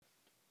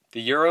The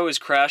euro is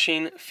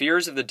crashing,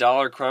 fears of the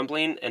dollar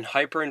crumbling, and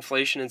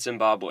hyperinflation in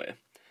Zimbabwe.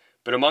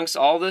 But amongst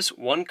all this,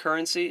 one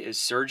currency is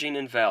surging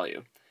in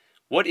value.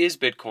 What is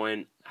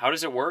Bitcoin? How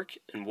does it work?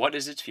 And what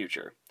is its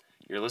future?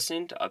 You're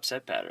listening to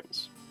Upset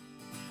Patterns.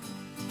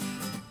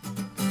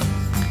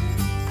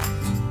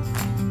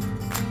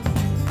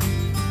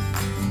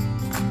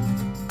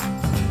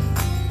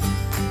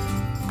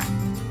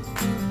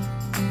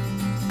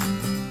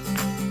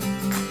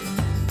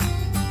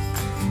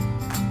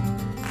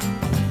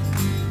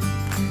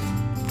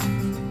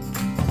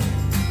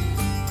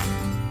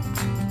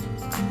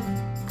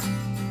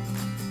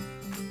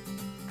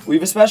 We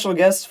have a special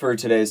guest for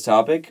today's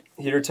topic.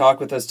 Here to talk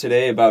with us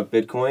today about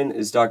Bitcoin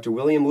is Dr.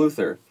 William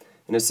Luther,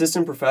 an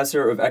assistant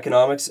professor of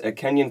economics at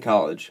Kenyon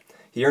College.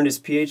 He earned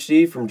his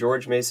PhD from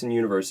George Mason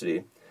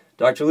University.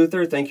 Dr.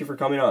 Luther, thank you for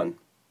coming on.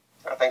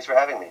 Thanks for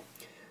having me.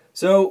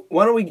 So,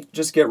 why don't we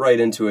just get right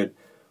into it?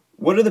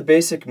 What are the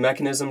basic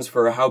mechanisms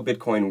for how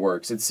Bitcoin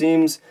works? It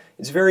seems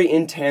it's a very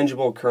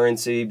intangible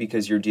currency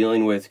because you're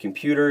dealing with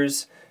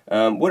computers.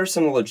 What are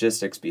some of the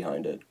logistics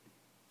behind it?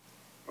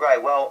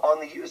 Right, well,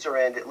 on the user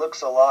end, it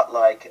looks a lot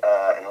like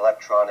an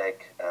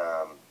electronic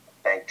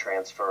bank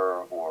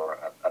transfer or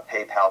a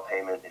PayPal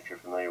payment, if you're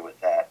familiar with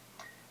that.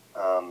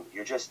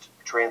 You're just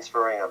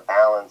transferring a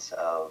balance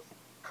of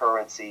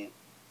currency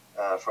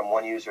from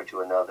one user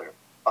to another.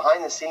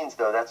 Behind the scenes,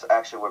 though, that's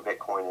actually where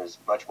Bitcoin is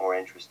much more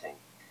interesting.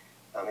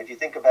 If you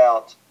think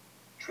about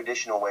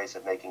traditional ways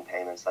of making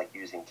payments, like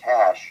using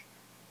cash,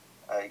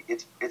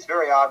 it's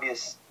very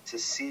obvious to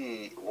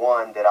see,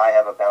 one, that I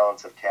have a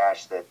balance of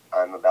cash that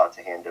I'm about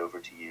to hand over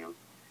to you.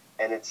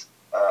 And it's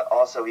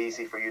also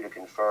easy for you to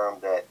confirm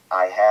that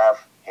I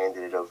have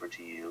handed it over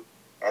to you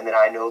and that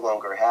I no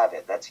longer have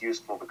it. That's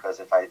useful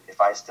because if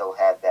I still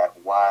had that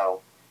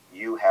while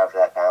you have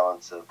that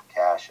balance of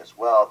cash as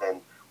well, then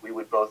we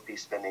would both be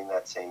spending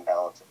that same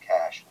balance of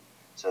cash.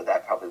 So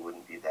that probably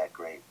wouldn't be that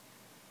great.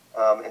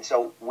 And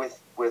so with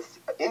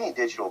any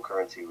digital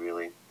currency,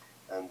 really,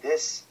 and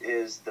this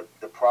is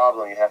the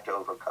problem you have to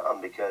overcome,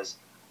 because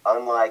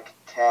unlike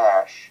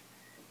cash,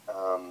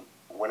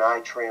 when I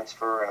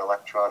transfer an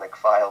electronic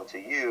file to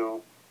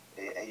you,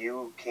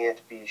 you can't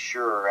be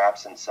sure,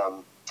 absent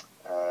some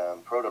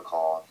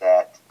protocol,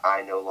 that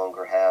I no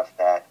longer have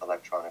that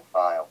electronic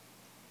file.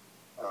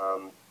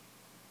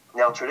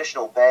 Now,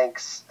 traditional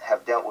banks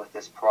have dealt with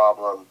this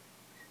problem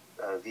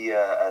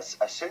via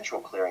a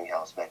central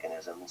clearinghouse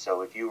mechanism.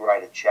 So if you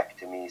write a check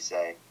to me,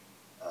 say,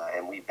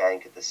 and we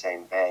bank at the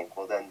same bank,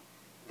 well, then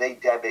they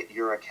debit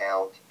your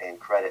account and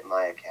credit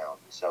my account.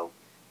 So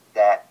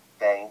that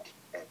bank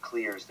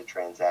clears the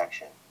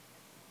transaction.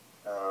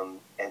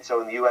 And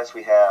so in the U.S.,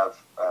 we have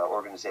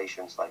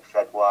organizations like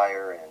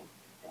Fedwire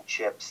and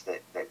CHIPS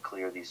that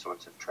clear these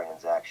sorts of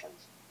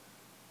transactions.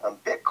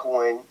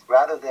 Bitcoin,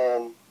 rather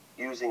than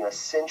using a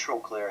central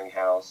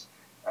clearinghouse,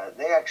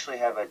 they actually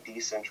have a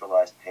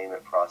decentralized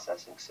payment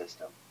processing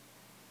system.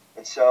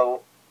 And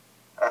so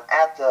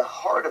at the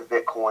heart of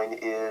Bitcoin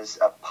is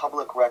a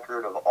public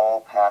record of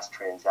all past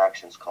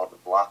transactions called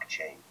the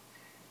blockchain.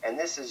 And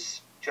this is,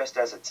 just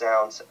as it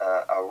sounds,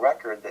 a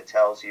record that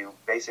tells you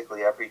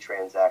basically every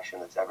transaction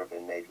that's ever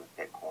been made with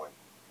Bitcoin.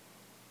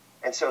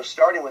 And so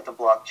starting with the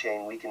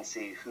blockchain, we can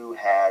see who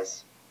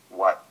has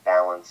what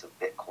balance of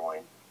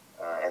Bitcoin,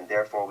 and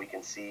therefore we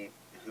can see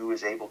who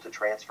is able to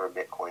transfer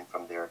Bitcoin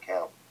from their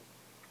account.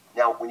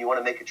 Now, when you want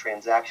to make a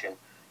transaction,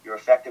 you're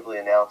effectively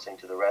announcing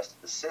to the rest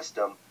of the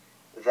system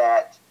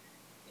that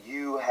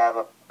you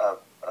have a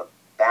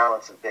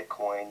balance of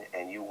Bitcoin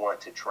and you want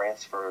to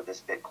transfer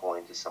this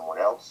Bitcoin to someone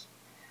else.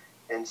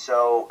 And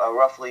so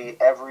roughly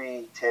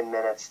every 10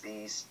 minutes,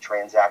 these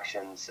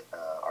transactions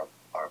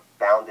are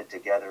bounded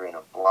together in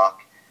a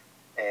block,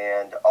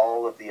 and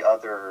all of the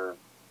other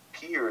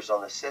peers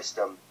on the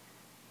system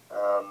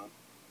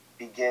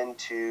begin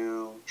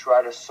to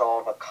try to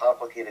solve a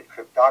complicated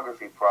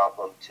cryptography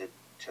problem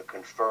to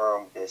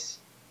confirm this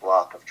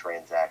block of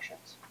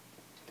transactions.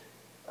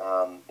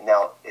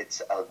 Now,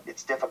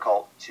 it's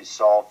difficult to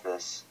solve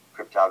this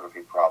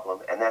cryptography problem,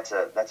 and that's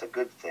a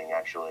good thing,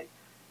 actually,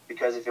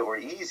 because if it were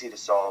easy to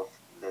solve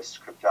this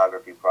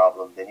cryptography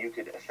problem, then you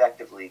could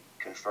effectively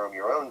confirm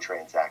your own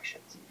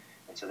transactions,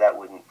 and so that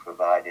wouldn't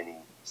provide any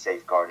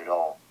safeguard at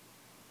all.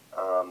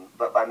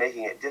 But by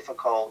making it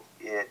difficult,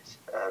 it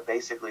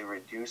basically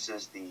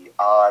reduces the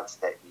odds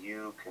that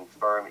you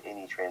confirm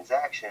any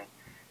transaction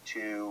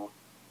to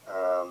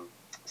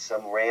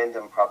some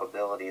random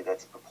probability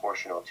that's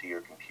proportional to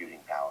your computing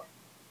power.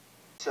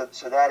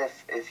 So that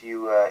if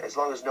you, as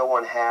long as no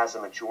one has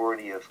a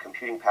majority of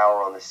computing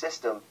power on the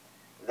system,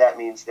 that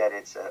means that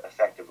it's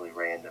effectively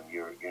random.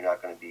 You're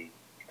not going to be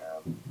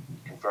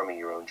confirming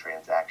your own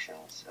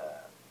transactions.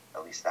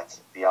 At least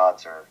the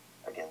odds are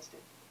against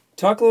it.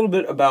 Talk a little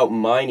bit about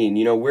mining.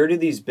 Where do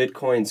these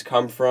Bitcoins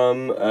come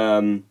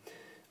from?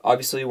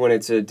 Obviously, when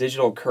it's a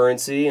digital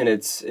currency and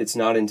it's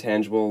not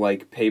intangible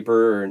like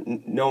paper, or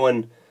no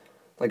one,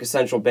 like a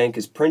central bank,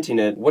 is printing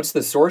it, what's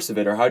the source of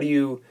it,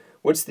 or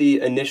what's the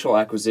initial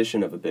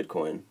acquisition of a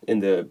Bitcoin in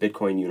the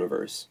Bitcoin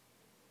universe?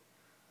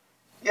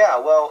 Yeah,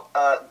 well,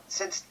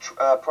 since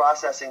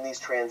processing these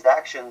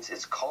transactions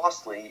is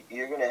costly,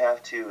 you're going to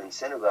have to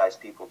incentivize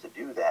people to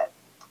do that.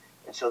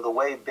 And so the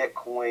way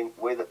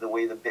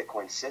the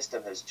Bitcoin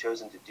system has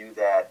chosen to do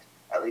that,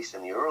 at least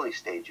in the early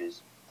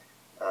stages,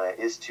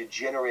 is to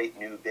generate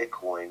new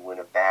Bitcoin when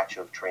a batch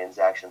of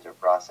transactions are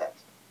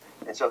processed.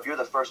 And so if you're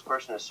the first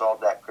person to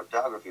solve that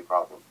cryptography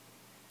problem,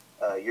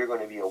 you're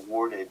going to be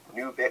awarded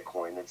new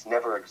Bitcoin that's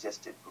never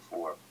existed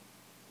before.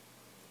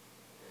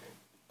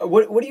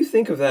 What do you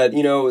think of that?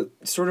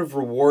 Sort of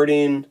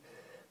rewarding.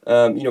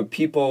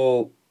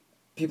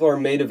 People are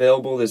made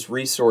available this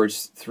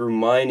resource through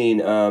mining,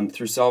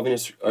 through solving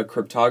a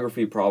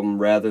cryptography problem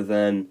rather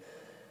than,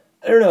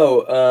 I don't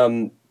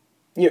know.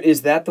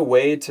 Is that the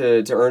way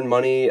to earn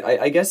money?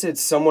 I guess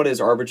it's somewhat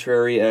as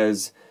arbitrary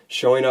as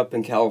showing up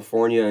in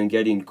California and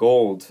getting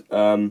gold.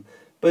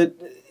 But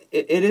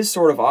it is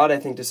sort of odd, I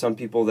think, to some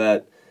people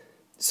that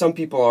some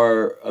people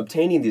are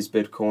obtaining these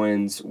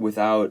bitcoins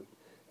without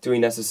doing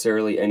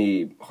necessarily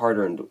any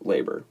hard-earned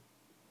labor.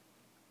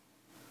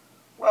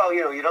 Well,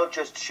 you don't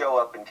just show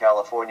up in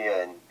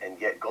California and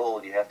get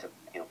gold. You have to,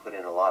 put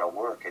in a lot of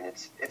work, and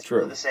it's really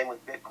True. the same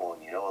with Bitcoin.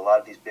 A lot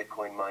of these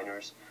Bitcoin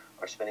miners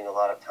are spending a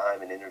lot of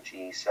time and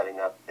energy setting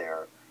up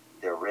their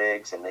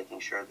rigs and making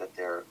sure that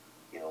they're,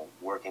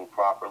 working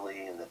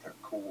properly and that they're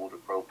cooled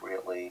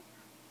appropriately,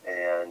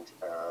 and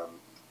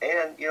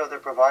they're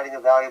providing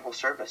a valuable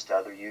service to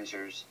other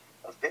users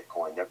of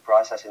Bitcoin. They're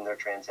processing their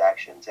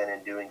transactions, and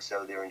in doing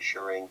so, they're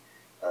ensuring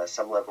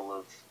some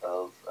level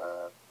of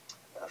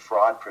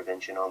fraud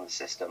prevention on the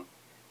system,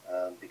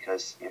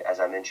 because, as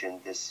I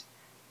mentioned, this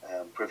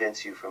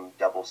prevents you from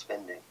double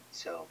spending.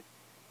 So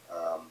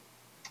um,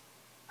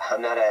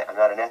 I'm not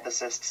an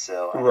ethicist,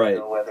 so I don't Right.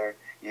 know whether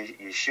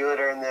you should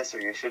earn this or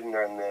you shouldn't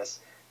earn this.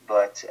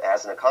 But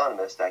as an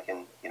economist, I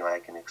can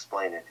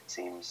explain it. It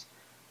seems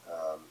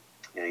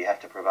you have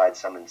to provide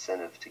some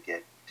incentive to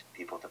get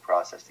people to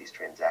process these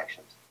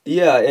transactions.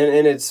 Yeah,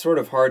 and it's sort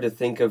of hard to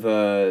think of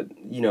a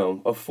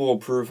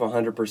foolproof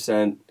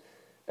 100%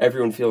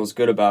 everyone feels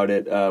good about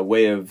it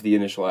way of the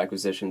initial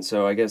acquisition.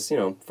 So I guess,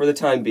 for the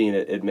time being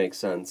it makes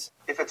sense.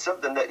 If it's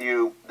something that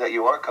you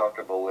aren't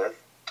comfortable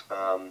with,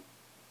 um,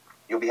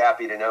 you'll be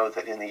happy to know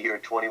that in the year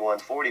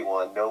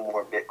 2141, no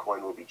more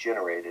Bitcoin will be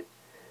generated.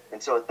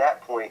 And so at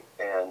that point,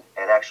 and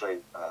actually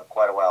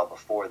quite a while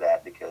before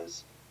that,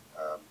 because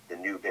the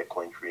new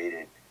Bitcoin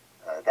created,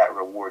 that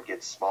reward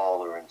gets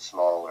smaller and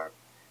smaller.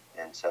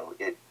 And so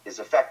it is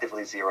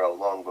effectively zero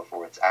long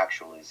before it's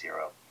actually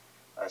zero.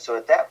 So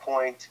at that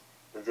point,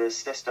 the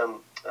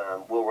system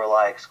will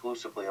rely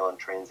exclusively on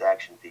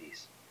transaction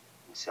fees.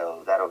 And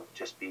so that'll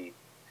just be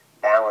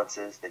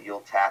balances that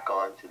you'll tack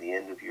on to the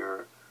end of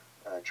your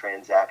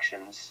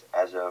transactions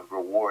as a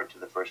reward to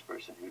the first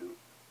person who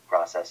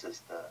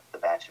processes the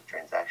batch of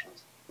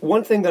transactions.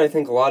 One thing that I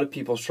think a lot of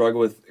people struggle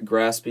with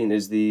grasping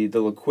is the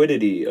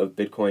liquidity of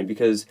Bitcoin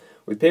because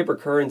with paper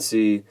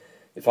currency,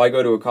 if I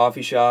go to a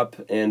coffee shop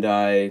and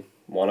I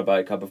want to buy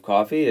a cup of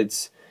coffee,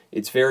 it's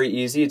very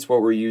easy. It's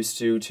what we're used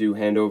to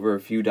hand over a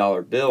few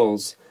dollar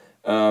bills.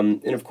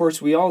 And of course,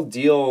 we all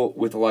deal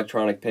with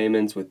electronic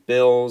payments with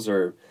bills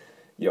or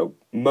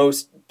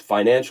most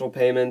financial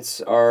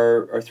payments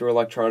are through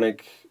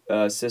electronic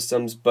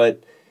systems.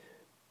 But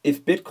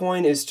if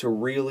Bitcoin is to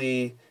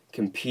really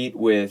compete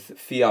with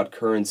fiat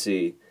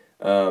currency,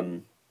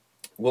 um,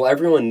 will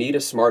everyone need a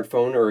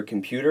smartphone or a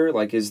computer?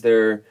 Like, is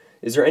there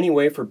any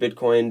way for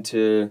Bitcoin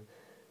to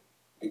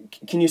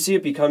can you see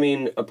it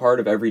becoming a part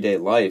of everyday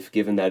life,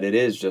 given that it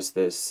is just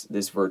this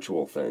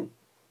virtual thing?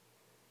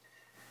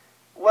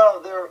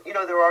 Well,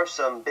 there are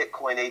some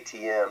Bitcoin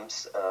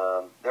ATMs.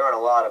 There aren't a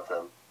lot of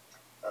them,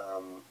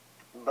 um,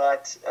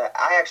 but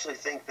I actually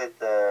think that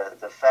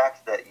the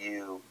fact that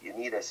you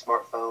need a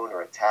smartphone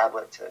or a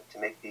tablet to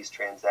make these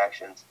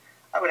transactions,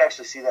 I would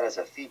actually see that as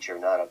a feature,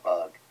 not a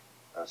bug.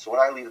 So when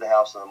I leave the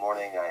house in the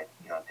morning,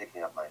 I'm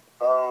picking up my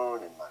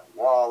phone and my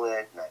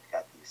wallet, and I've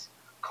got these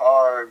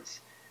cards,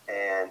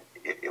 and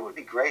it would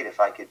be great if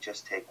I could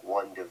just take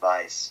one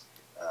device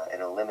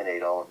and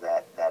eliminate all of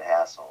that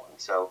hassle. And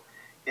so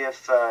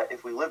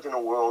if we lived in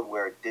a world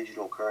where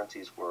digital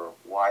currencies were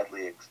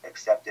widely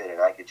accepted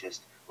and I could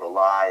just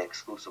rely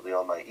exclusively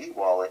on my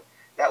e-wallet,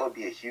 that would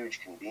be a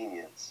huge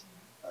convenience.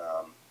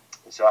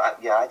 And so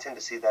I tend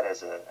to see that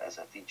as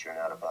a feature,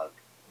 not a bug.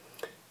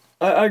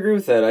 I agree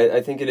with that.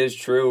 I think it is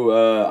true.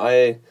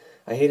 I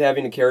hate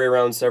having to carry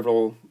around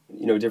several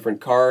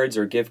different cards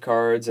or gift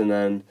cards, and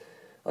then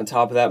on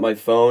top of that, my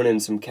phone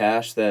and some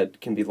cash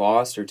that can be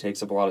lost or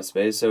takes up a lot of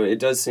space. So it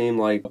does seem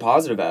like a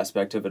positive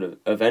aspect of it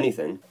of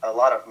anything. A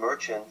lot of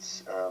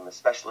merchants,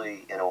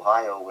 especially in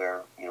Ohio,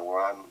 where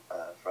I'm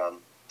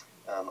from,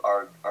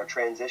 are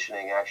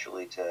transitioning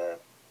actually to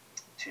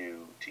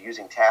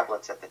using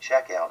tablets at the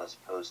checkout as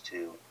opposed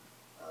to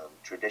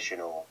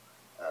traditional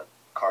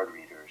card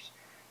readers.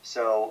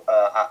 So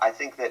I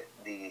think that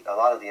a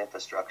lot of the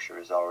infrastructure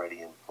is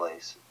already in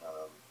place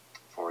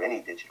for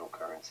any digital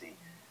currency.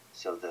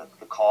 So the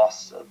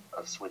costs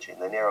of switching,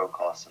 the narrow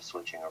costs of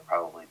switching, are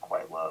probably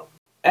quite low.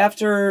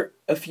 After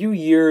a few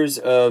years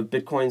of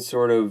Bitcoin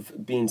sort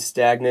of being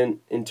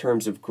stagnant in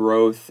terms of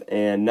growth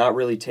and not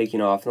really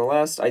taking off, in the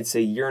last, I'd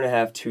say, year and a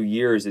half, 2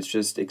 years, it's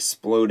just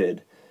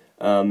exploded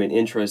in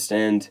interest.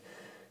 And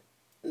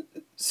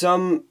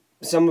some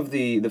of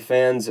the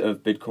fans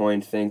of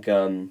Bitcoin think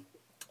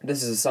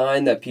this is a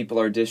sign that people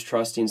are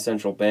distrusting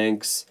central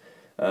banks.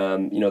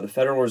 The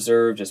Federal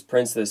Reserve just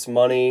prints this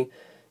money,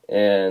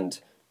 and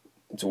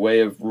it's a way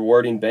of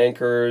rewarding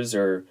bankers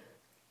or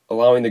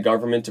allowing the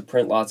government to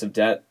print lots of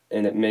debt,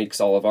 and it makes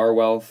all of our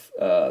wealth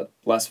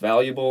less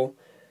valuable.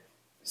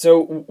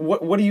 So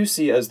what do you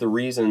see as the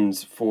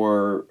reasons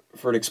for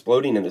it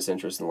exploding in this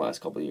interest in the last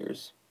couple of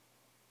years?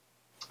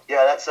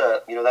 Yeah, that's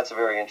a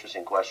very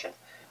interesting question.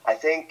 I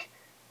think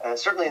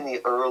certainly in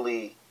the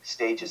early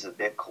stages of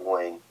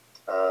Bitcoin,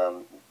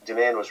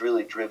 demand was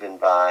really driven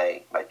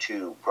by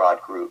two broad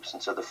groups.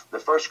 And so the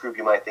first group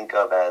you might think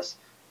of as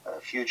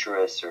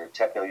futurists or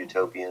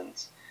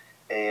techno-utopians.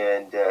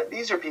 And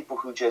these are people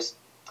who just,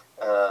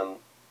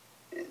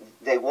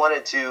 they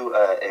wanted to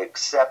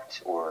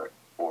accept or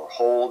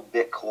hold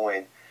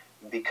Bitcoin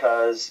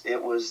because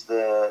it was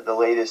the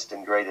latest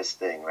and greatest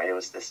thing, right? It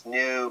was this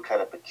new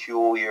kind of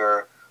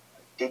peculiar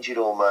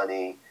digital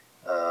money.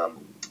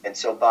 And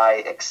so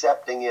by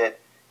accepting it,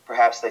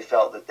 perhaps they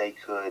felt that they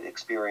could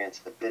experience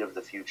a bit of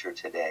the future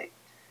today.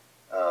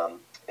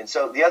 And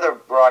so the other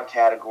broad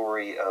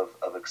category of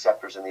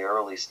acceptors in the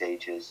early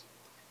stages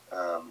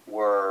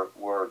were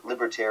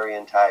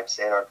libertarian types,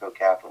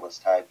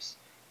 anarcho-capitalist types,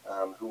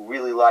 who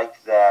really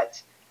liked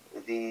that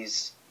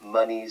these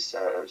monies,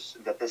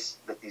 that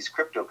these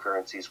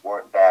cryptocurrencies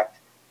weren't backed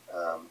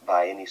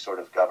by any sort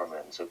of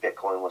government. So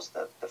Bitcoin was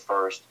the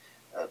first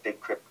big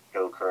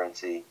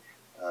cryptocurrency,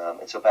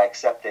 and so by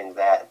accepting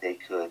that, they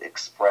could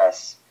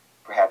express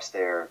perhaps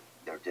their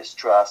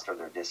distrust or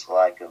their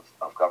dislike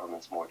of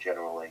governments more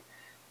generally.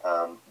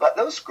 But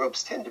those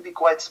groups tend to be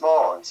quite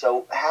small, and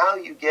so how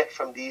you get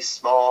from these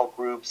small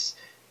groups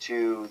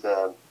to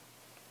the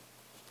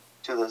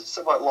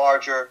somewhat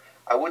larger,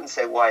 I wouldn't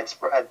say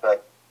widespread,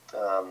 but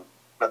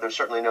there's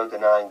certainly no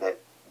denying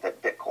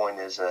that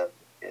Bitcoin is a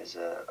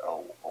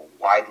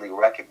widely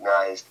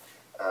recognized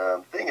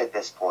thing at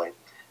this point.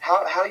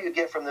 How you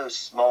get from those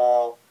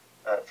small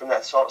from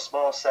that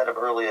small set of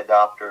early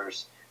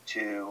adopters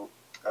to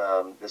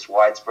this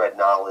widespread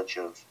knowledge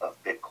of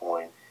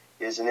Bitcoin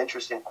is an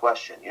interesting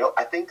question.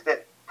 I think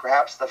that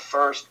perhaps the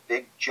first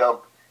big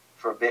jump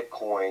for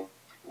Bitcoin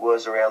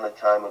was around the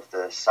time of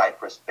the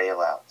Cyprus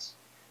bailouts.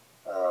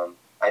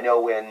 I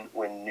know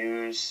when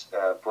news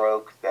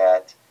broke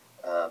that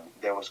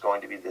there was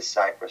going to be this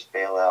Cyprus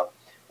bailout,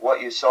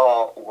 what you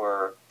saw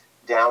were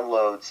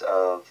downloads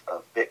of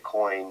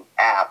Bitcoin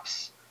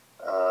apps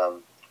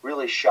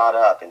really shot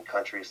up in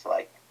countries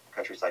like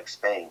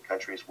Spain,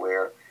 countries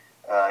where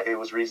it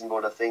was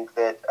reasonable to think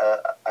that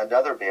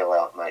another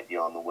bailout might be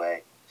on the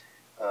way.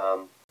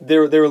 They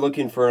were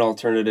looking for an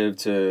alternative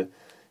to,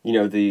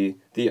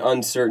 the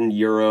uncertain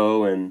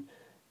euro and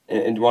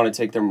want to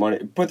take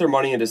put their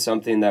money into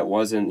something that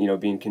wasn't,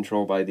 being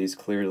controlled by these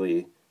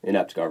clearly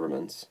inept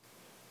governments.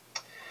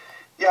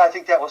 Yeah, I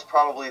think that was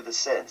probably the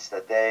sense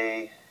that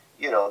they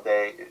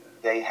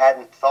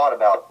hadn't thought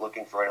about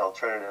looking for an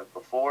alternative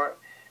before,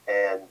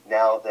 and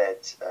now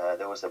that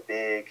there was a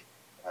big,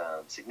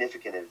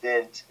 significant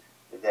event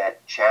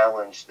that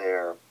challenged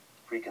their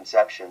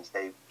preconceptions,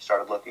 they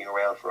started looking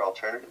around for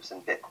alternatives,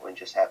 and Bitcoin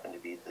just happened to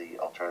be the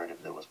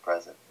alternative that was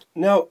present.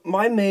 Now,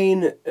 my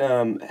main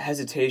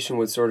hesitation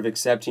with sort of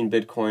accepting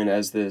Bitcoin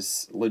as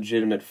this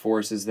legitimate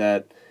force is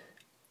that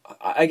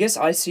I guess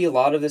I see a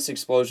lot of this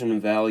explosion in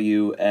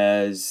value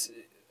as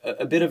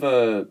a bit of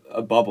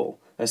a bubble,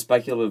 a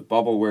speculative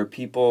bubble where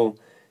people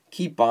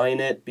keep buying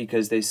it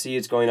because they see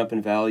it's going up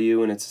in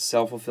value and it's a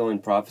self-fulfilling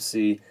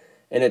prophecy.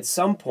 And at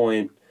some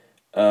point,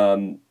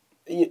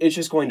 it's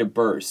just going to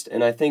burst.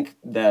 And I think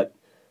that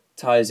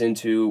ties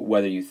into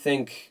whether you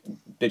think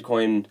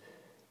Bitcoin,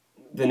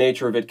 the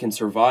nature of it, can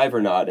survive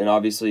or not. And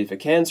obviously, if it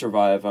can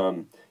survive,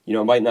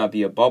 it might not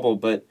be a bubble.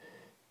 But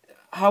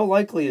how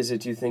likely is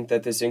it, do you think,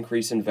 that this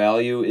increase in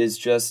value is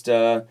just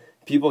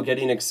people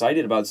getting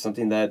excited about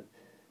something that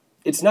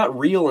it's not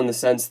real in the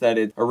sense that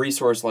it's a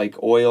resource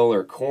like oil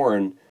or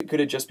corn? Could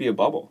it just be a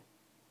bubble?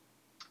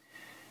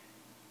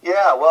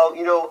 Yeah, well,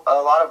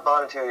 a lot of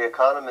monetary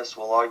economists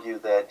will argue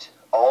that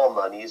all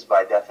monies,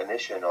 by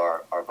definition,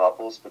 are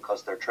bubbles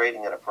because they're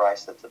trading at a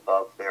price that's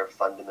above their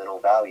fundamental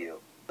value.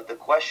 But the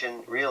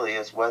question really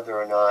is whether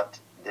or not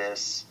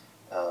this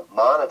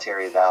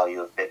monetary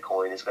value of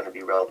Bitcoin is going to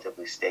be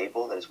relatively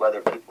stable. That is,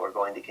 whether people are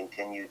going to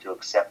continue to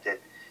accept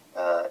it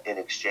in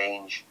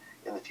exchange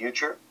in the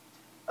future.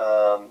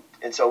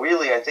 And so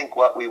really, I think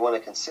what we want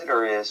to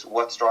consider is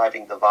what's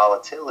driving the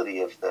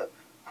volatility of the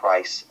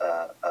price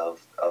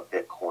of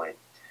Bitcoin.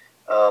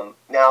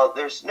 Now,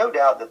 there's no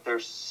doubt that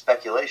there's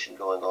speculation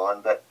going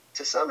on, but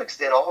to some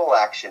extent, all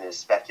action is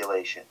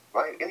speculation,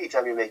 right?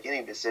 Anytime you make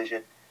any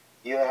decision,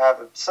 you have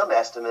some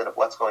estimate of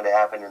what's going to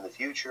happen in the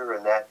future,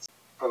 and that's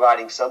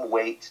providing some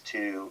weight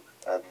to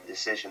the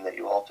decision that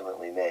you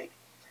ultimately make.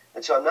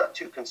 And so I'm not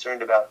too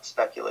concerned about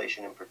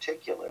speculation in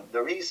particular.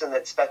 The reason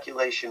that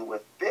speculation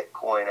with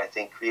Bitcoin, I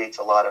think, creates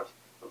a lot of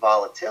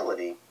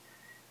volatility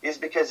is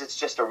because it's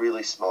just a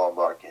really small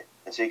market.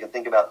 And so you can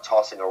think about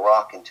tossing a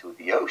rock into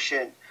the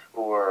ocean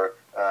or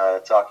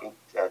tossing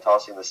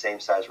the same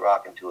size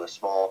rock into a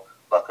small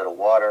bucket of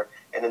water.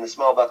 And in the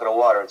small bucket of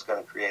water, it's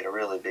going to create a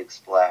really big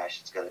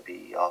splash. It's going to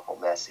be awful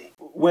messy.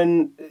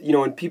 When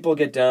people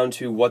get down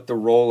to what the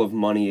role of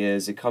money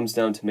is, it comes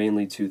down to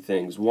mainly two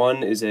things.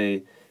 One is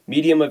a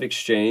medium of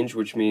exchange,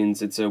 which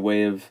means it's a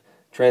way of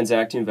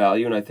transacting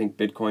value, and I think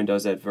Bitcoin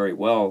does that very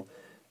well.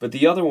 But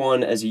the other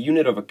one as a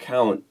unit of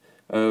account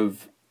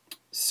of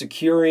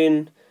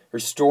securing or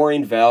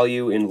storing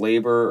value in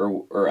labor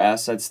or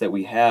assets that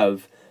we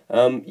have.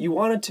 You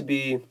want it to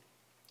be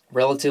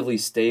relatively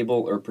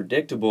stable or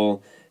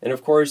predictable. And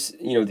of course,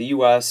 the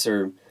U.S.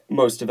 or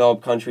most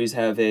developed countries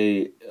have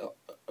a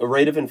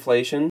rate of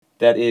inflation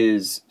that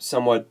is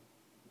somewhat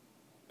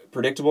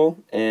predictable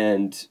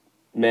and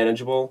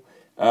manageable.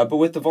 But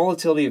with the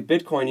volatility of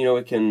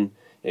Bitcoin,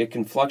 it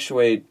can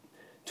fluctuate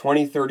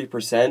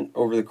 20-30%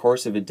 over the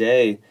course of a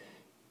day.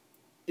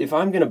 If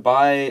I'm going to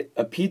buy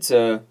a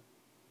pizza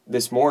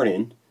this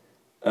morning,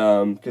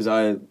 because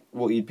I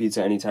will eat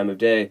pizza any time of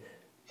day,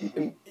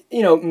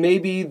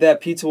 maybe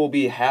that pizza will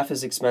be half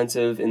as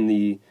expensive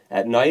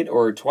at night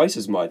or twice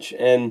as much.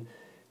 And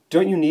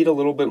don't you need a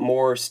little bit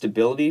more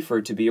stability for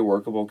it to be a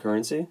workable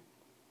currency?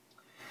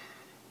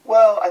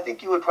 Well, I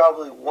think you would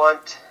probably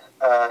want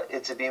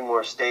it to be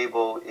more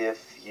stable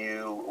if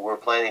you were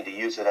planning to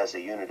use it as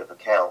a unit of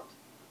account.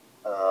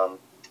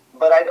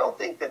 But I don't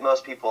think that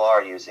most people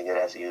are using it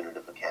as a unit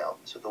of account.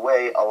 So the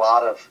way a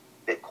lot of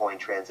Bitcoin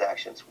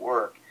transactions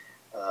work,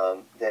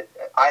 that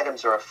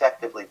items are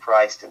effectively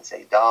priced in,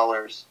 say,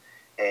 dollars,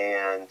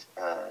 and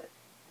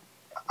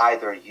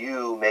either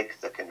you make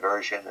the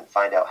conversion and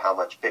find out how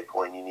much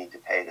Bitcoin you need to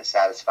pay to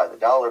satisfy the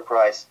dollar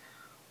price,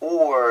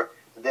 or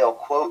they'll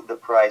quote the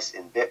price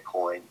in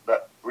Bitcoin,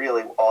 but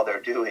really all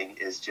they're doing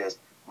is just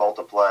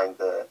multiplying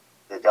the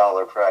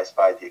dollar price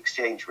by the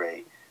exchange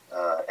rate,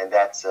 and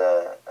that's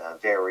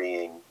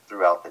varying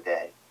throughout the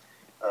day.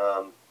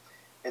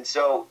 And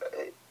so,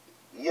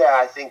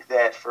 I think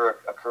that for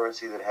a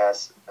currency that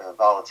has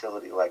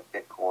volatility like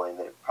Bitcoin,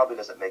 that it probably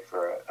doesn't make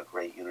for a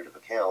great unit of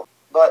account.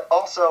 But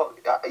also,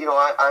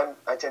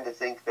 I tend to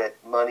think that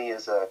money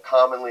is a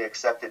commonly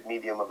accepted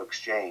medium of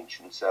exchange,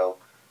 and so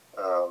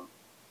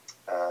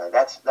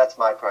that's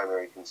my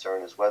primary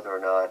concern, is whether or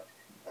not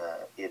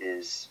it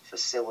is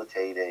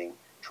facilitating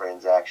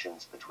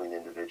transactions between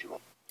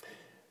individuals.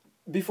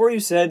 Before you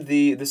said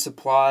the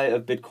supply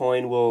of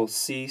Bitcoin will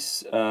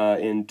cease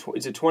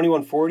is it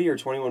 2140 or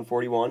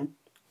 2141?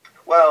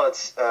 Well,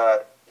 it's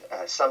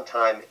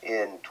sometime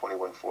in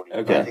 2140.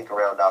 Okay. I think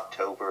around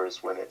October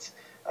is when it's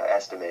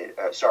estimated.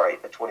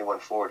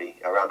 2140,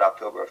 around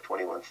October of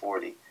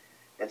 2140.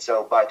 And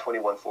so by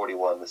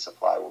 2141, the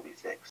supply will be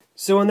fixed.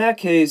 So in that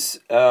case,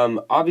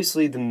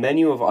 obviously the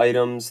menu of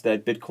items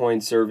that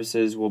Bitcoin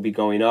services will be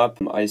going up.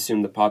 I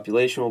assume the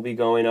population will be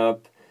going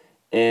up.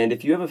 And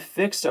if you have a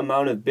fixed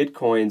amount of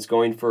Bitcoins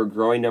going for a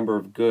growing number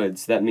of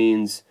goods, that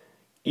means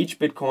each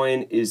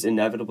Bitcoin is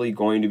inevitably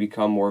going to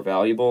become more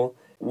valuable,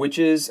 which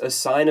is a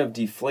sign of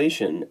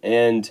deflation.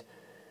 And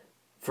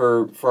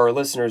for our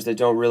listeners that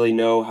don't really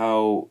know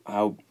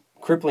how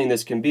crippling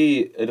this can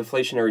be, a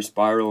deflationary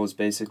spiral is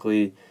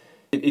basically,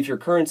 if your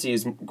currency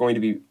is going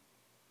to be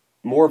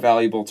more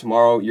valuable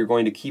tomorrow, you're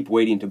going to keep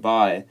waiting to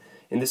buy.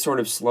 And this sort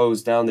of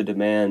slows down the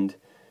demand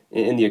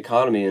in the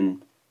economy,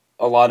 and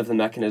a lot of the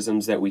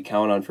mechanisms that we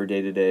count on for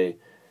day-to-day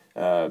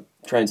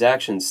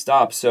transactions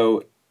stop.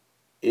 So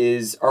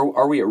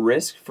are we at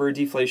risk for a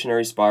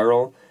deflationary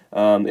spiral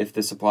if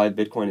the supply of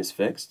Bitcoin is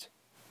fixed?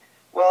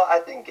 Well, I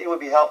think it would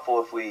be helpful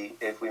if we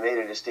made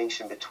a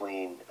distinction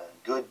between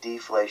good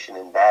deflation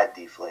and bad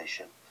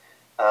deflation.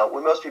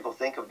 When most people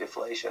think of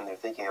deflation, they're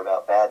thinking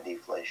about bad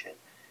deflation,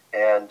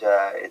 and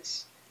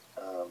it's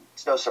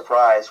no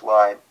surprise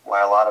why a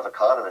lot of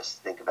economists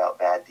think about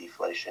bad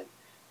deflation.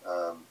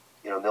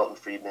 Milton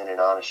Friedman and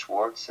Anna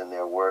Schwartz, in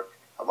their work,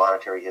 A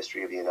Monetary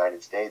History of the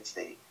United States,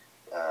 they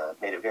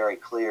made it very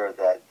clear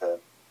that the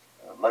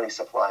money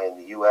supply in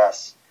the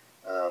U.S.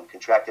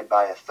 Contracted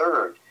by a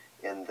third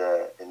in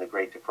the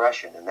Great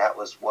Depression, and that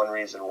was one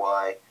reason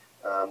why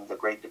the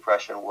Great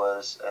Depression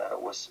was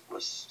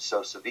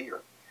so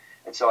severe.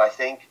 And so I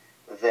think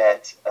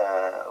that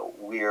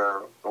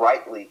we're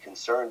rightly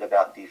concerned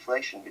about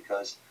deflation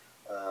because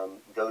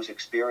those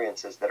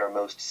experiences that are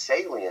most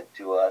salient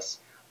to us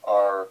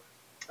are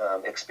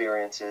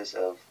experiences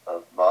of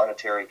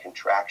monetary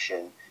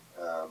contraction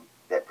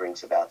that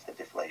brings about the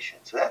deflation.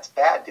 So that's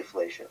bad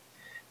deflation.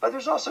 But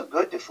there's also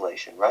good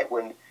deflation, right?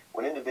 When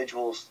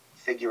individuals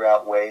figure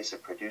out ways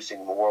of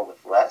producing more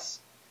with less,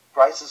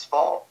 prices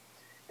fall.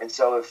 And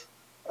so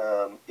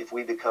if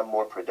we become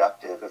more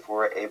productive, if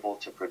we're able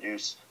to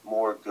produce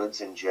more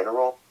goods in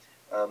general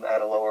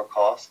at a lower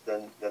cost,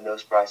 then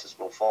those prices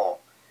will fall.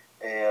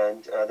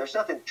 And there's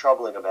nothing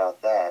troubling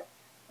about that.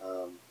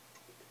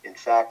 In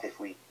fact, if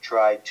we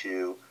try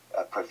to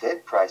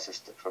prevent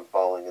prices from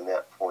falling in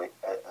that point,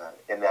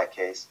 in that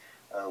case,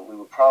 we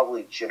would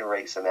probably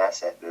generate some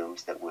asset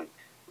booms that would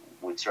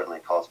certainly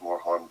cause more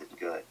harm than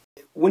good.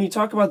 When you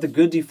talk about the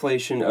good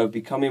deflation of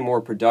becoming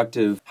more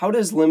productive, how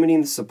does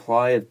limiting the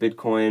supply of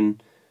Bitcoin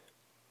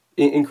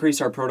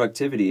increase our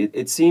productivity?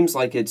 It seems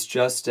like it's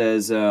just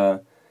as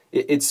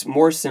it's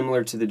more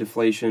similar to the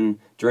deflation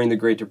during the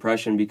Great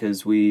Depression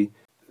because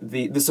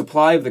the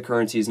supply of the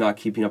currency is not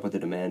keeping up with the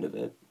demand of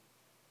it.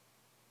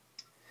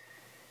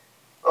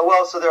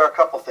 Well, so there are a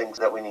couple things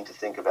that we need to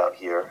think about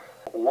here.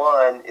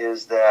 One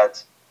is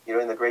that,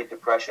 in the Great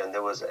Depression,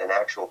 there was an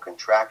actual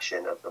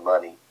contraction of the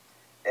money,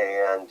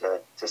 and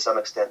to some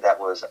extent that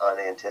was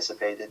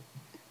unanticipated.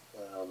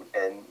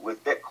 And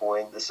with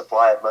Bitcoin, the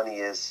supply of money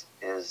is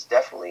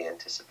definitely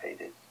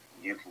anticipated.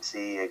 You can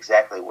see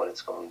exactly what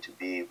it's going to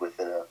be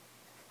within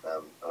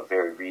a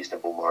very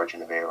reasonable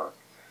margin of error.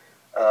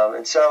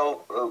 And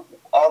so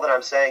all that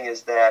I'm saying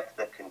is that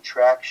the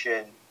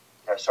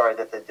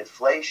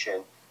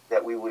deflation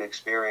that we would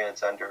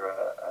experience under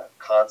a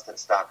constant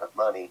stock of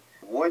money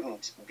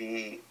wouldn't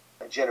be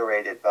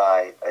generated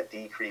by a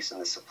decrease in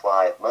the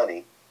supply of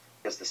money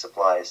because the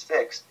supply is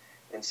fixed.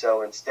 And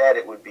so instead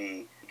it would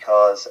be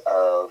because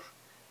of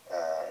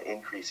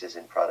increases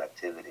in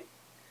productivity.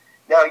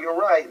 Now, you're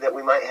right that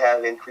we might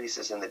have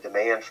increases in the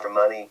demand for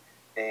money,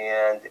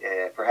 and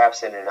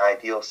perhaps in an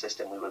ideal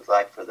system we would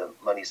like for the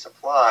money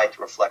supply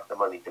to reflect the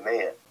money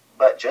demand.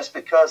 But just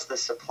because the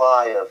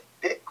supply of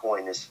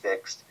Bitcoin is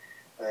fixed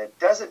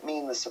doesn't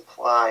mean the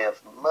supply of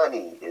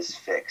money is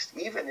fixed,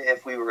 even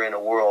if we were in a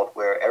world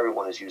where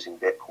everyone is using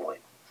Bitcoin.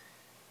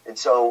 And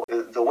so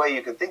the way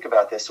you can think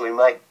about this, so we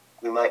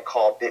might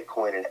call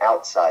Bitcoin an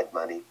outside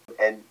money,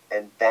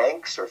 and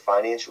banks or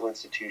financial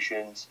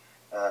institutions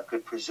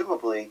could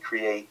presumably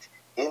create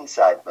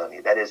inside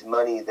money, that is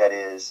money that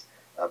is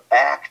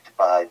backed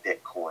by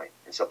Bitcoin.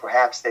 And so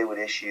perhaps they would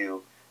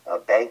issue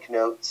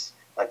banknotes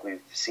like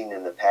we've seen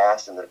in the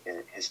past, and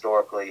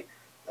historically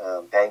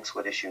banks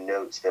would issue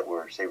notes that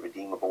were, say,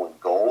 redeemable in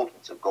gold.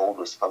 And so gold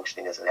was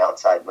functioning as an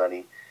outside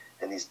money,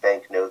 and these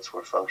banknotes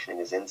were functioning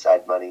as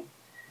inside money.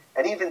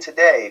 And even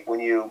today, when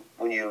you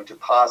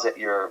deposit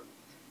your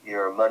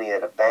money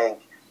at a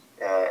bank,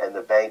 and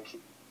the bank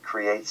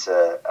creates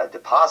a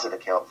deposit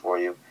account for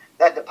you,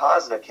 that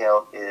deposit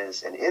account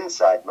is an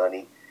inside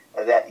money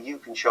that you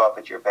can show up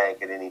at your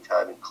bank at any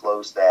time and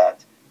close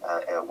that,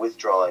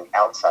 withdrawing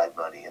outside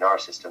money. In our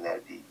system, that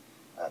would be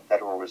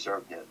Federal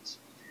Reserve notes.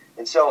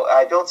 And so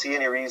I don't see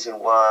any reason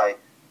why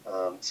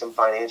some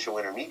financial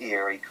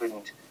intermediary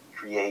couldn't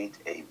create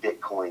a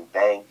Bitcoin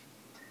bank,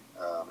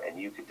 and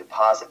you could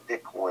deposit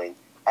Bitcoin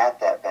at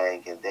that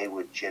bank, and they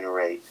would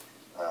generate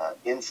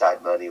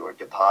inside money or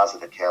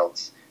deposit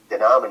accounts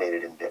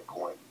denominated in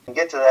Bitcoin. And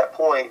get to that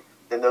point,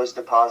 then those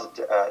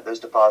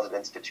deposit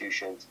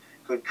institutions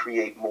could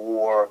create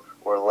more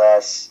or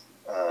less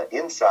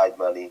inside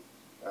money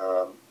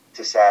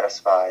to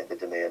satisfy the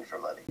demand for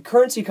money.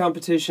 Currency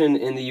competition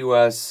in the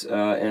U.S.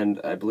 And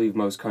I believe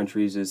most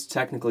countries is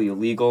technically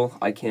illegal.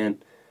 I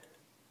can't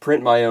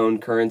print my own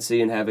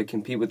currency and have it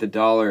compete with the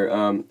dollar.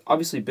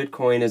 Obviously,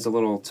 Bitcoin is a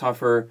little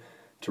tougher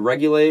to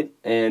regulate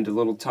and a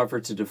little tougher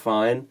to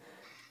define.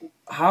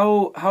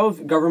 How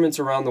have governments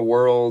around the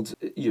world,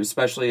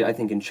 especially I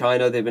think in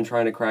China, they've been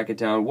trying to crack it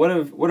down. What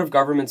have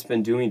governments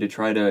been doing to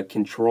try to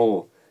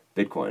control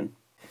Bitcoin?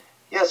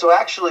 Yeah, so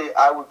actually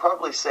I would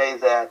probably say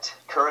that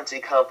currency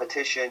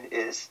competition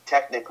is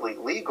technically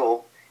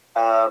legal,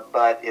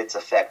 but it's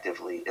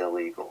effectively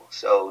illegal.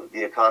 So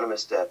the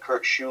economist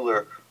Kurt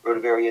Schuler wrote a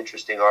very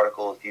interesting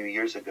article a few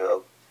years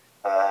ago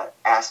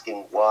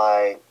asking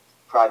why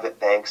private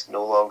banks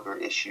no longer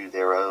issue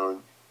their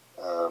own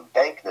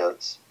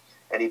banknotes.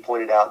 And he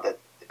pointed out that,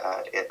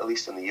 at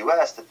least in the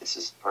U.S., that this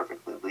is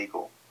perfectly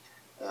legal.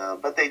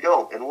 But they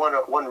don't. And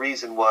one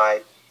reason why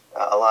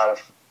a lot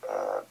of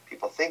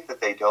people think that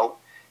they don't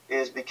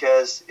is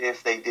because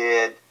if they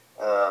did,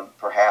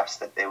 perhaps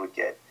that they would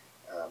get,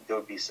 there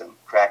would be some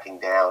cracking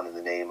down in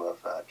the name of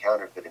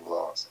counterfeiting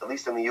laws. At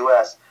least in the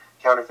U.S.,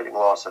 counterfeiting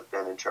laws have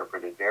been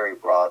interpreted very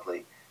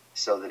broadly,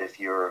 so that if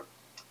you're,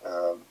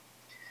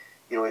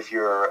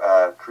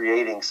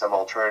 creating some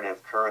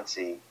alternative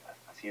currency.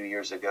 A few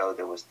years ago,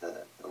 there was the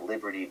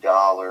Liberty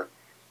Dollar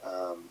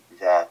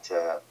that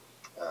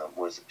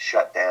was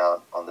shut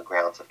down on the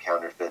grounds of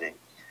counterfeiting.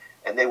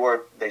 And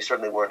they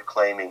certainly weren't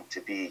claiming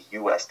to be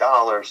U.S.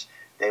 dollars.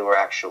 They were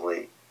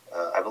actually,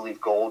 I believe,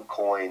 gold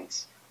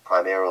coins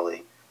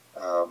primarily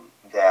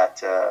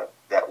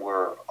that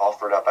were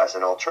offered up as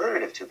an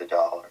alternative to the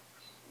dollar.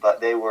 But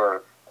they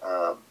were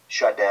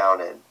shut down,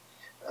 and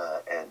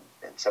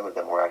some of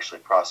them were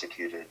actually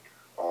prosecuted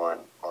on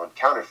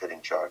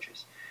counterfeiting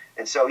charges.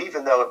 And so,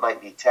 even though it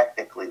might be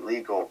technically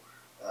legal,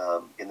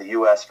 in the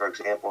U.S., for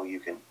example, you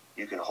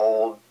can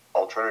hold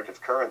alternative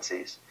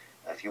currencies.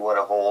 If you want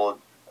to hold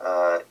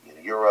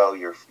euro,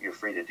 you're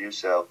free to do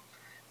so.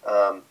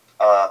 A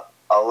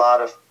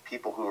lot of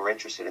people who are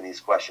interested in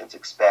these questions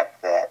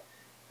expect that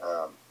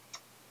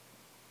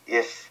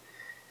if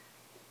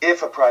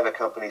a private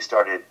company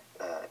started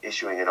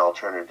issuing an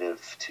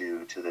alternative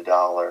to the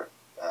dollar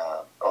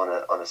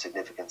on a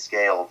significant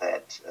scale,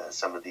 that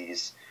some of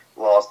these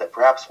laws that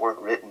perhaps weren't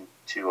written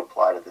to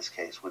apply to this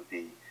case would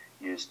be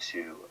used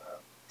to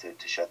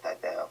shut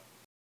that down.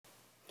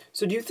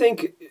 So do you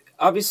think,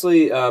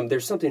 obviously,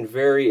 there's something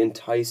very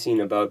enticing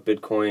about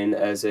Bitcoin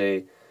as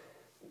a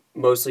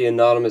mostly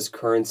anonymous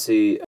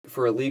currency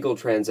for illegal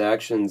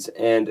transactions,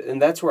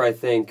 and that's where I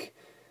think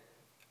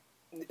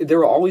there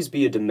will always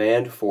be a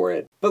demand for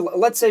it. But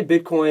let's say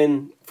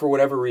Bitcoin, for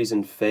whatever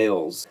reason,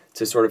 fails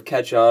to sort of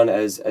catch on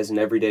as an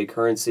everyday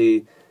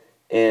currency,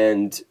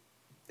 and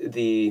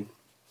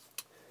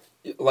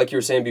like you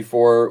were saying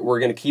before, we're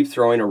going to keep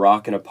throwing a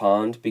rock in a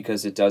pond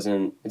because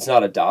it's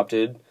not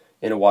adopted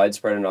in a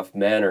widespread enough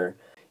manner.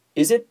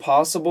 Is it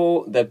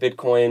possible that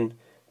Bitcoin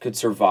could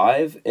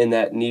survive in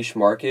that niche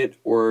market,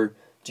 or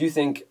do you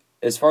think,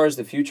 as far as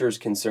the future is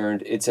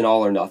concerned, it's an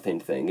all or nothing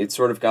thing? It's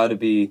sort of got to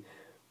be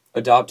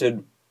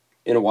adopted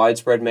in a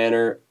widespread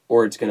manner,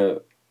 or it's going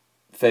to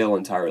fail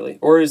entirely,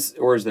 or is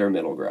there a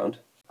middle ground?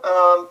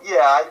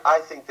 I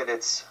think that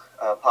it's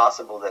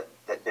possible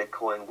that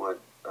Bitcoin would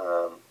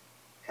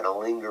kind of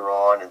linger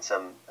on in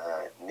some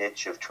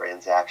niche of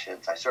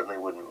transactions. I certainly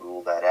wouldn't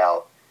rule that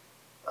out.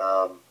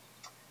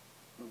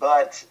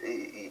 But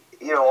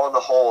on the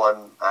whole,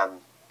 I'm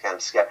kind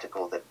of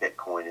skeptical that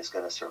Bitcoin is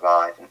going to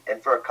survive,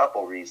 and for a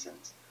couple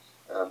reasons.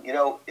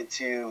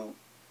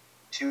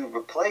 To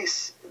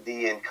replace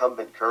the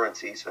incumbent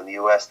currency, so in the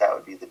U.S. that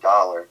would be the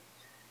dollar,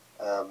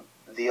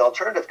 the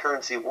alternative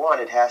currency,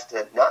 it has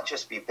to not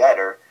just be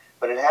better,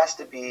 but it has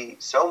to be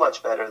so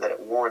much better that it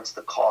warrants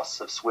the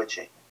costs of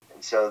switching.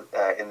 And so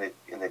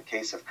in the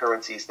case of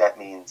currencies, that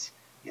means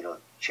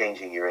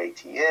changing your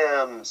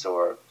ATMs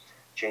or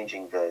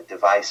changing the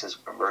devices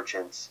where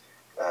merchants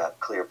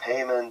clear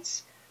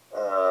payments.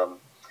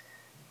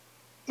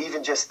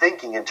 Even just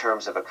thinking in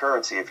terms of a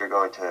currency, if you're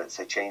going to,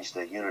 say, change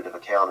the unit of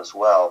account as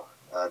well,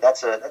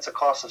 that's a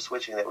cost of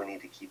switching that we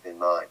need to keep in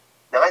mind.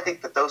 Now, I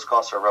think that those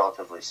costs are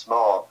relatively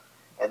small,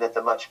 and that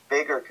the much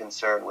bigger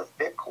concern with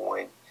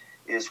Bitcoin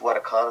is what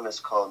economists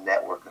call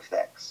network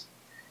effects.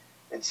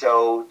 And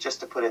so, just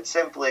to put it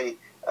simply,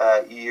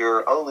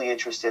 you're only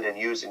interested in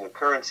using a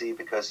currency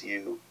because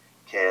you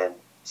can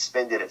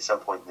spend it at some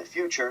point in the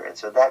future, and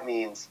so that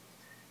means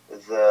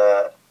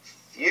the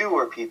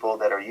fewer people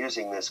that are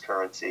using this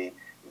currency,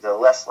 the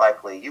less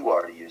likely you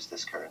are to use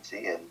this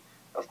currency. And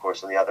of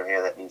course, on the other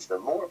hand, that means the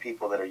more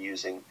people that are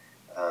using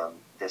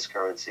this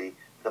currency,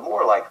 the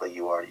more likely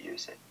you are to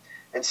use it.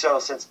 And so,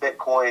 since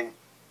Bitcoin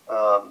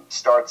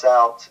starts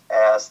out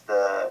as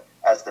the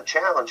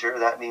challenger,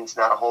 that means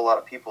not a whole lot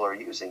of people are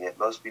using it.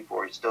 Most people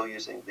are still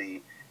using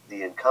the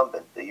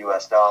incumbent, the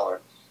U.S. dollar,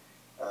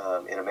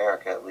 in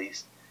America at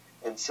least.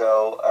 And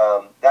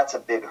so that's a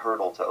big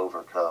hurdle to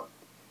overcome.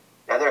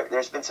 Now,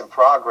 there's been some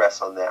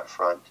progress on that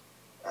front.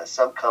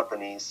 Some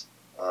companies,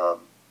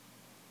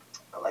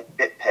 like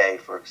BitPay,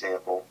 for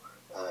example,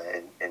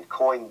 and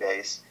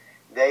Coinbase,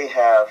 they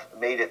have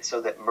made it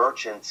so that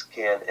merchants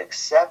can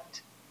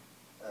accept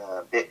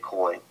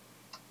Bitcoin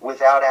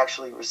without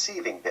actually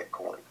receiving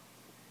Bitcoin.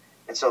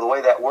 And so the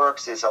way that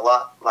works is a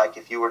lot like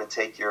if you were to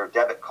take your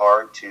debit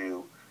card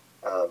to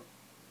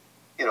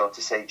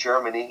say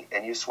Germany,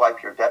 and you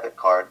swipe your debit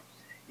card,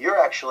 you're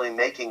actually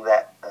making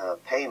that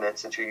payment,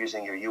 since you're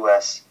using your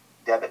U.S.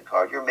 debit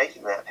card, you're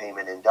making that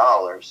payment in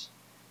dollars,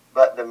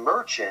 but the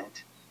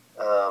merchant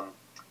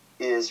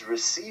is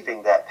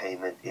receiving that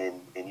payment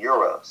in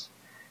euros.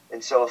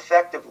 And so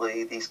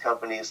effectively, these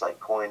companies like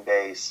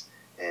Coinbase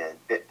and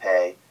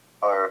BitPay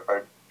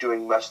are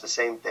doing much the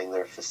same thing.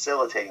 They're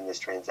facilitating this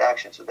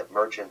transaction so that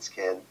merchants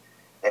can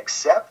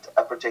accept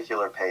a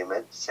particular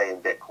payment, say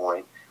in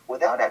Bitcoin,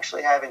 without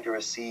actually having to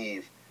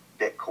receive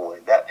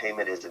Bitcoin. That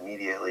payment is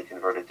immediately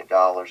converted to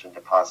dollars and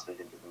deposited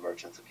into the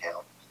merchant's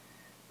account.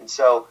 And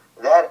so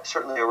that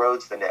certainly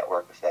erodes the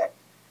network effect,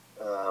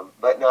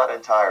 but not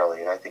entirely.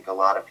 And I think a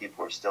lot of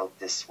people are still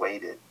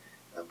dissuaded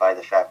by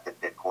the fact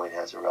that Bitcoin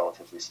has a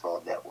relatively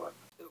small network.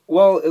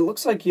 Well, it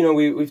looks like,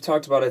 we've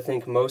talked about, I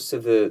think, most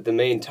of the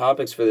main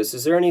topics for this.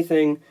 Is there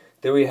anything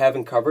that we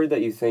haven't covered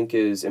that you think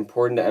is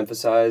important to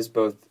emphasize,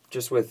 both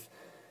just with,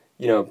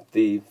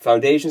 the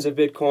foundations of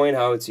Bitcoin,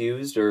 how it's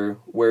used, or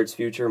where its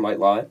future might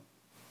lie?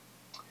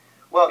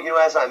 Well,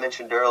 as I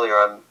mentioned earlier,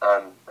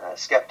 I'm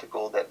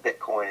skeptical that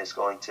Bitcoin is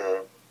going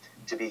to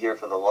be here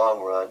for the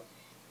long run.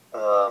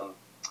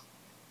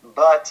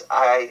 But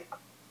I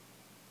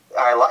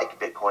like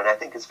Bitcoin. I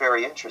think it's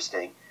very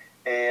interesting,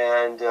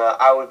 and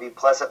I would be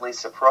pleasantly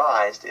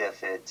surprised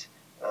if it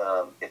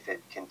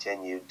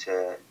continued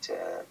to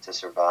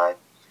survive.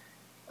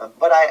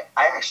 But I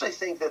actually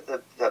think that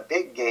the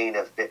big gain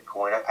of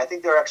Bitcoin, I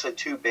think there are actually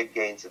two big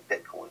gains of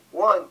Bitcoin.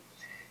 One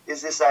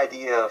is this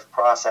idea of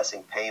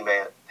processing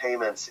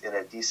payments in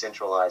a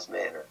decentralized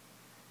manner.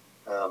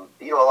 A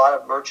lot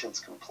of merchants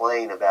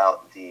complain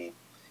about the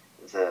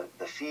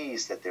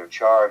fees that they're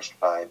charged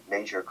by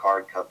major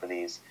card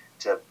companies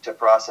to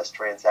process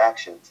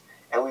transactions.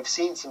 And we've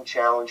seen some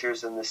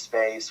challengers in this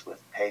space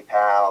with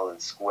PayPal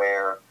and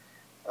Square.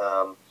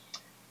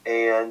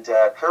 And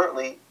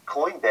currently,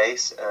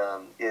 Coinbase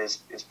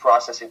is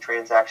processing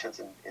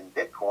transactions in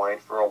Bitcoin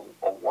for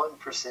a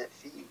 1%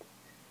 fee.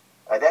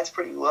 That's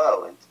pretty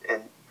low,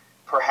 and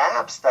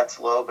perhaps that's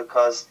low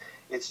because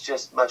it's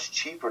just much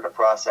cheaper to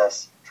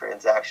process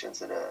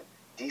transactions in a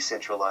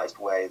decentralized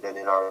way than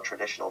in our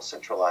traditional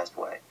centralized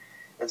way.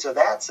 And so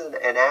that's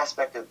an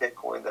aspect of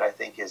Bitcoin that I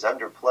think is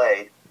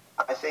underplayed.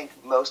 I think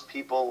most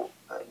people,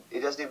 it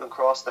doesn't even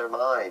cross their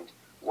mind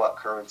what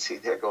currency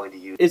they're going to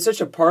use. It's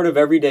such a part of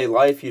everyday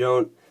life, you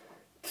don't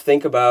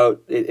think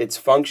about its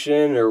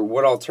function or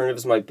what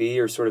alternatives might be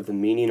or sort of the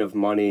meaning of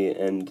money.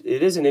 And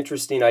it is an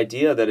interesting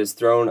idea that has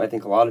thrown, I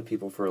think, a lot of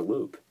people for a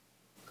loop.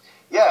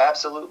 Yeah,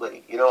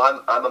 absolutely.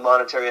 I'm a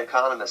monetary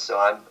economist, so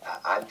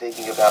I'm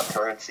thinking about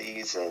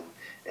currencies and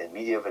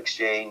medium of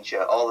exchange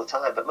all the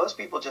time. But most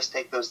people just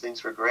take those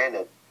things for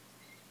granted.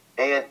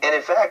 And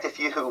in fact, if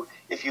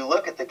you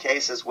look at the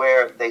cases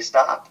where they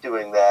stop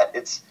doing that,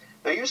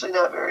 they're usually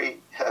not very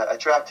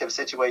attractive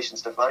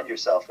situations to find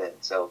yourself in.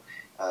 So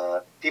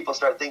people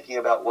start thinking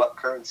about what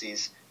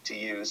currencies to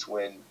use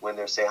when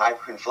there's, say,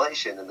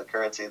 hyperinflation, and the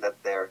currency that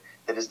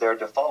is their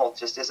default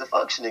just isn't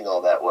functioning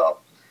all that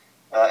well.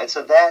 And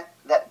so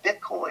that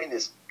Bitcoin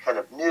is kind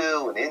of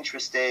new and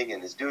interesting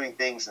and is doing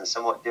things in a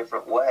somewhat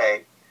different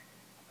way.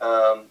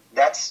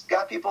 That's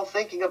got people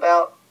thinking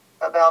about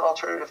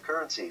alternative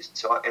currencies.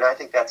 And I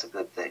think that's a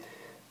good thing.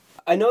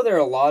 I know there are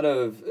a lot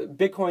of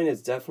Bitcoin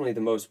is definitely the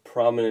most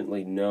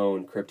prominently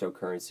known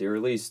cryptocurrency, or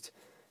at least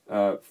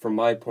from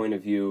my point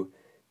of view.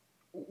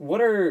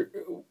 What are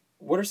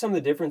some of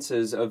the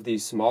differences of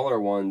these smaller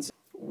ones?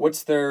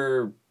 What's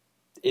their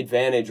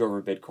advantage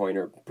over Bitcoin,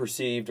 or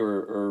perceived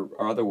or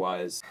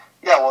otherwise?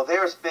 Yeah, well,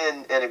 there's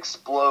been an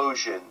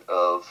explosion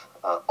of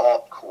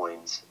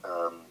altcoins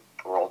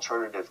or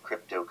alternative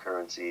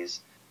cryptocurrencies,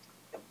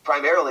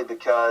 primarily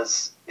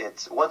because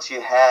it's once you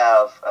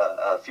have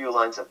a few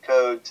lines of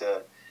code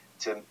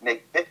to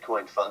make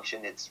Bitcoin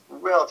function, it's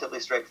relatively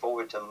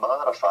straightforward to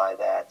modify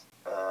that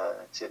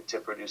to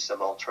produce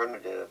some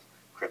alternative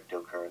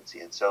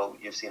cryptocurrency, and so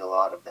you've seen a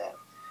lot of that.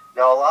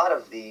 Now, a lot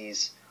of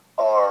these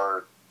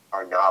are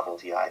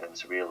novelty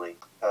items, really.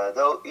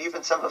 Though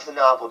even some of the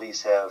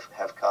novelties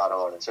have caught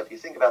on. And so if you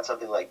think about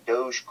something like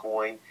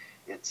Dogecoin,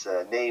 it's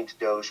named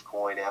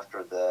Dogecoin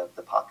after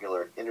the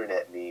popular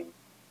internet meme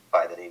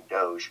by the name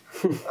Doge.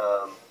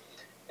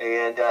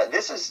 And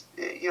this is,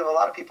 a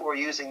lot of people are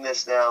using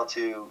this now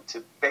to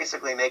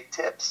basically make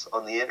tips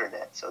on the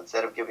internet. So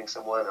instead of giving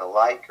someone a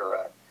like or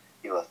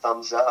a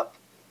thumbs up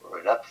or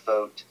an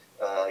upvote,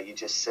 you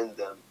just send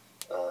them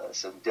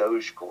some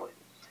Dogecoin.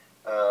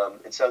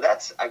 And so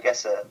that's, I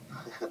guess,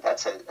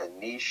 that's a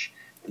niche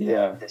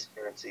that this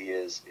currency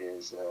is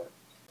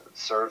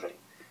serving.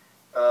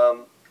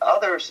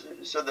 Others,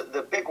 so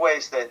the big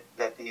ways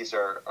that these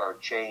are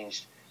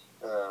changed,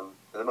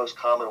 the most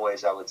common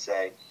ways I would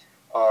say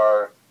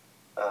are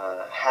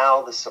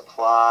how the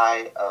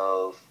supply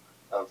of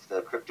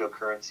the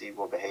cryptocurrency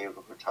will behave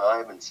over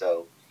time. And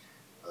so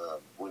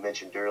we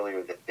mentioned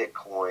earlier that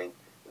Bitcoin,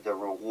 the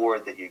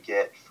reward that you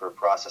get for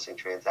processing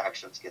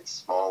transactions gets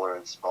smaller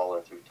and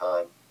smaller through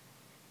time.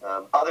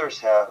 Others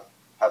have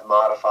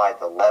modified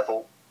the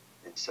level,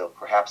 and so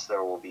perhaps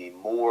there will be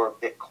more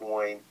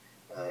Bitcoin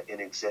in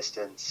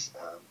existence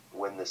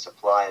when the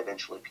supply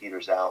eventually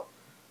peters out.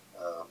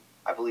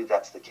 I believe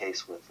that's the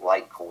case with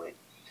Litecoin.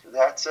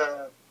 That's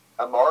a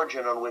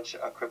margin on which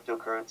a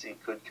cryptocurrency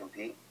could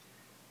compete.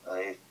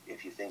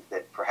 If you think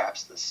that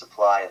perhaps the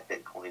supply of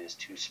Bitcoin is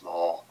too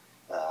small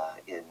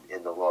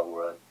in the long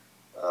run,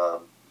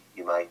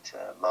 you might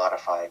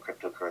modify a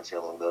cryptocurrency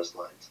along those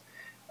lines.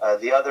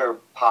 The other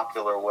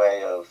popular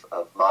way of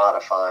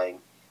modifying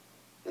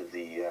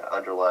the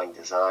underlying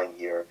design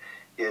here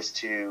is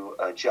to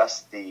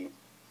adjust the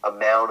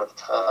amount of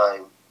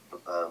time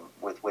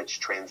with which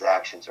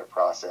transactions are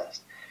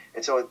processed.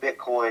 And so with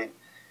Bitcoin,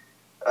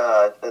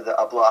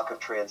 a block of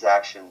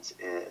transactions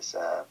is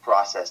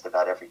processed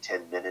about every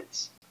 10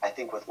 minutes. I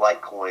think with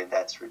Litecoin,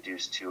 that's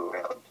reduced to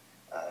around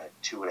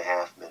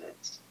 2.5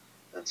 minutes.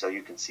 And so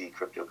you can see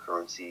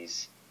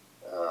cryptocurrencies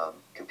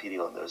competing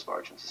on those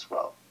margins as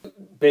well.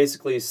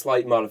 Basically,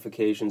 slight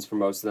modifications for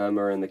most of them,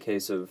 or in the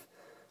case of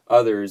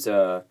others,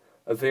 a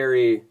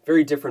very,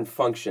 very different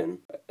function,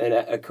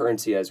 a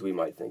currency as we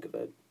might think of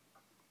it.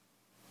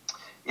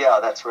 Yeah,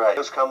 that's right.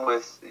 Those come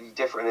with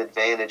different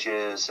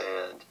advantages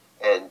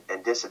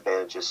and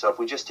disadvantages. So if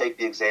we just take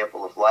the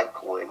example of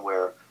Litecoin,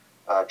 where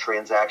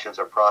transactions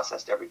are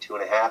processed every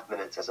 2.5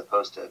 minutes as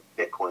opposed to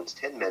Bitcoin's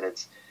 10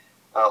 minutes,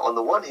 on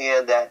the one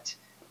hand, that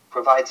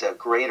provides a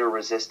greater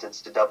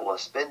resistance to double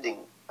spending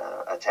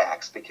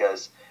attacks,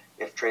 because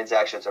if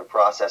transactions are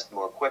processed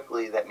more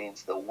quickly, that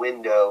means the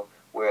window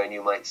wherein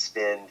you might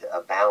spend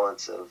a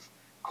balance of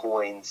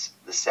coins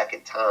the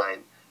second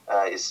time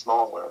is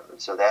smaller,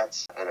 and so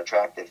that's an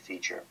attractive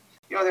feature.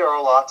 There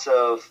are lots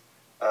of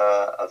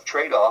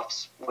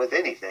trade-offs with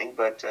anything,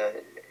 but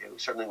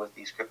certainly with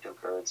these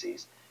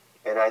cryptocurrencies,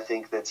 and I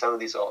think that some of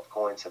these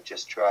altcoins have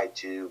just tried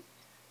to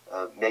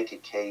make a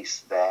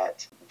case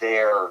that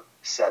their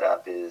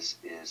setup is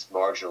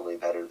marginally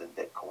better than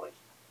Bitcoin.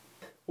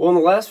 Well, in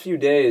the last few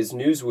days,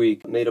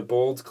 Newsweek made a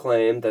bold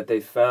claim that they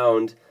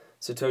found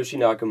Satoshi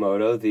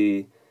Nakamoto,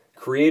 the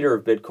creator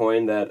of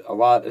Bitcoin that a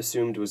lot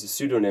assumed was a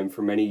pseudonym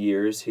for many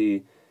years.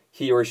 He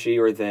or she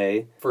or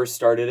they first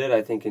started it,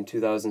 I think, in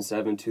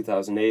 2007,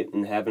 2008,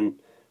 and haven't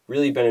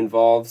really been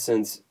involved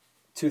since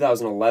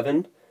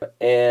 2011.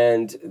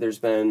 And there's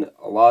been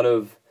a lot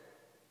of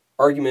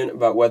argument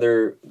about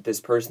whether this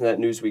person that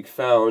Newsweek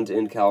found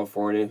in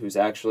California, who's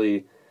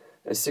actually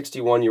a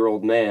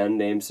 61-year-old man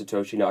named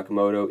Satoshi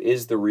Nakamoto,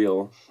 is the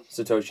real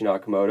Satoshi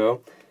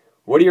Nakamoto.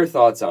 What are your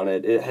thoughts on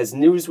it? Has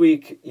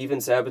Newsweek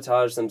even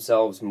sabotaged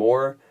themselves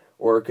more,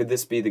 or could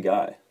this be the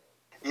guy?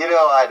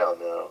 I don't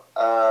know.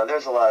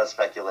 There's a lot of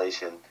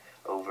speculation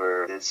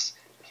over this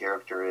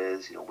character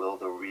is, will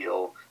the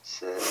real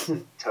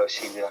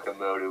Satoshi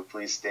Nakamoto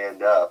please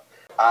stand up?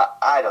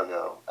 I don't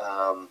know.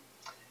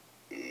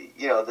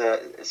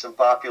 Some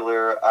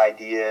popular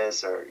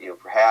ideas are,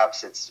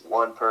 perhaps it's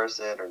one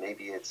person or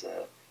maybe it's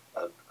a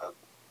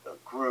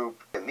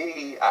group. To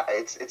me,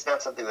 it's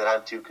not something that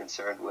I'm too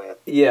concerned with.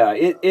 Yeah,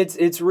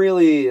 it's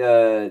really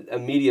a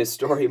media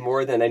story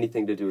more than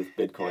anything to do with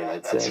Bitcoin,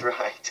 I'd say. That's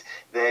right.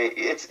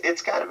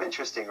 It's kind of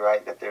interesting,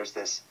 right, that there's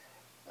this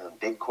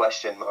big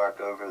question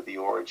mark over the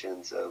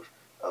origins of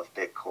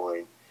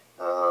Bitcoin.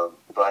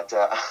 But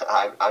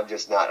I'm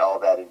just not all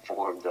that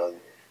informed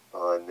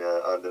on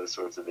those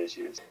sorts of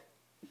issues.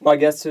 My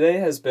guest today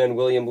has been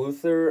William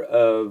Luther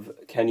of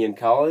Kenyon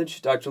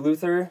College. Dr.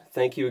 Luther,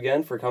 thank you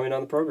again for coming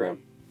on the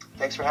program.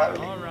 Thanks for having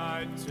me. All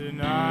right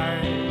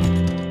tonight.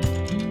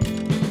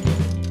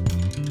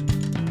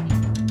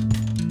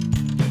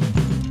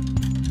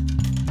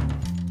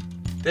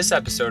 This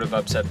episode of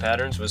Upset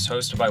Patterns was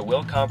hosted by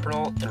Will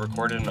Compernell and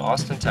recorded in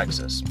Austin,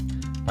 Texas.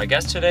 My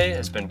guest today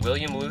has been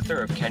William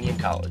Luther of Kenyon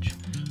College.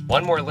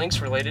 Want more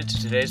links related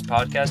to today's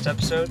podcast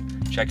episode?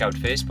 Check out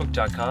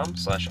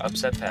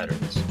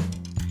facebook.com/upsetpatterns.